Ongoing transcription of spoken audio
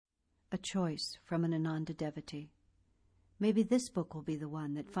A choice from an Ananda devotee. Maybe this book will be the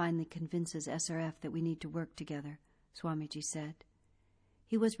one that finally convinces SRF that we need to work together, Swamiji said.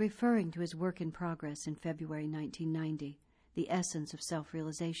 He was referring to his work in progress in February 1990, The Essence of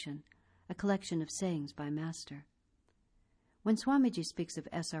Self-Realization, a collection of sayings by Master. When Swamiji speaks of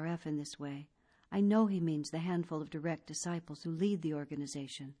SRF in this way, I know he means the handful of direct disciples who lead the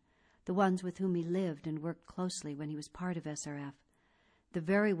organization, the ones with whom he lived and worked closely when he was part of SRF, the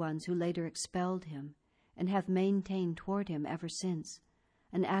very ones who later expelled him and have maintained toward him ever since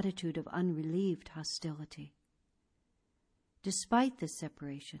an attitude of unrelieved hostility. Despite this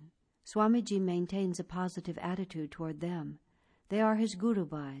separation, Swamiji maintains a positive attitude toward them. They are his Guru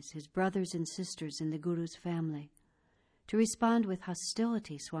Bhais, his brothers and sisters in the Guru's family. To respond with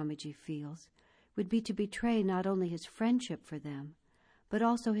hostility, Swamiji feels, would be to betray not only his friendship for them, but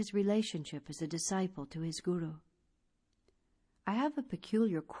also his relationship as a disciple to his Guru. I have a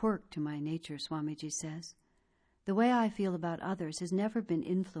peculiar quirk to my nature, Swamiji says. The way I feel about others has never been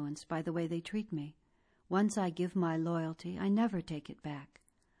influenced by the way they treat me. Once I give my loyalty, I never take it back.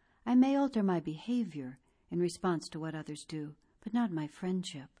 I may alter my behavior in response to what others do, but not my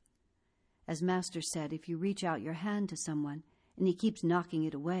friendship. As Master said, if you reach out your hand to someone and he keeps knocking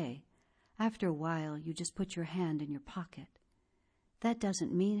it away, after a while you just put your hand in your pocket. That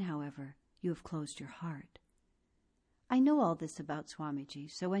doesn't mean, however, you have closed your heart. I know all this about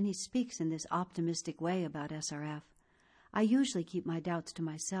Swamiji, so when he speaks in this optimistic way about SRF, I usually keep my doubts to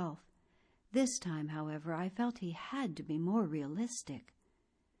myself. This time, however, I felt he had to be more realistic.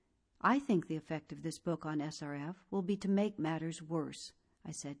 I think the effect of this book on SRF will be to make matters worse,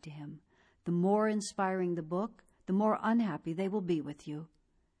 I said to him. The more inspiring the book, the more unhappy they will be with you.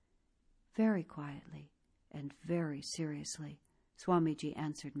 Very quietly and very seriously, Swamiji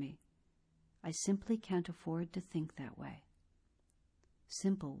answered me. I simply can't afford to think that way.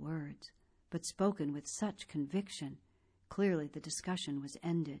 Simple words, but spoken with such conviction. Clearly the discussion was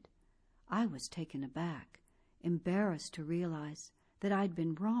ended. I was taken aback, embarrassed to realize that I'd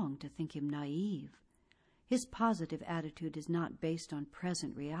been wrong to think him naive. His positive attitude is not based on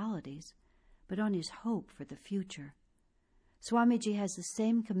present realities, but on his hope for the future. Swamiji has the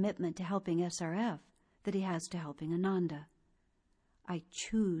same commitment to helping SRF that he has to helping Ananda. I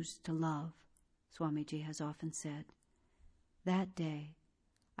choose to love, Swamiji has often said. That day,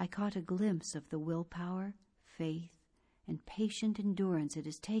 I caught a glimpse of the willpower, faith, and patient endurance it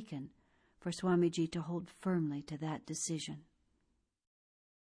has taken for Swamiji to hold firmly to that decision.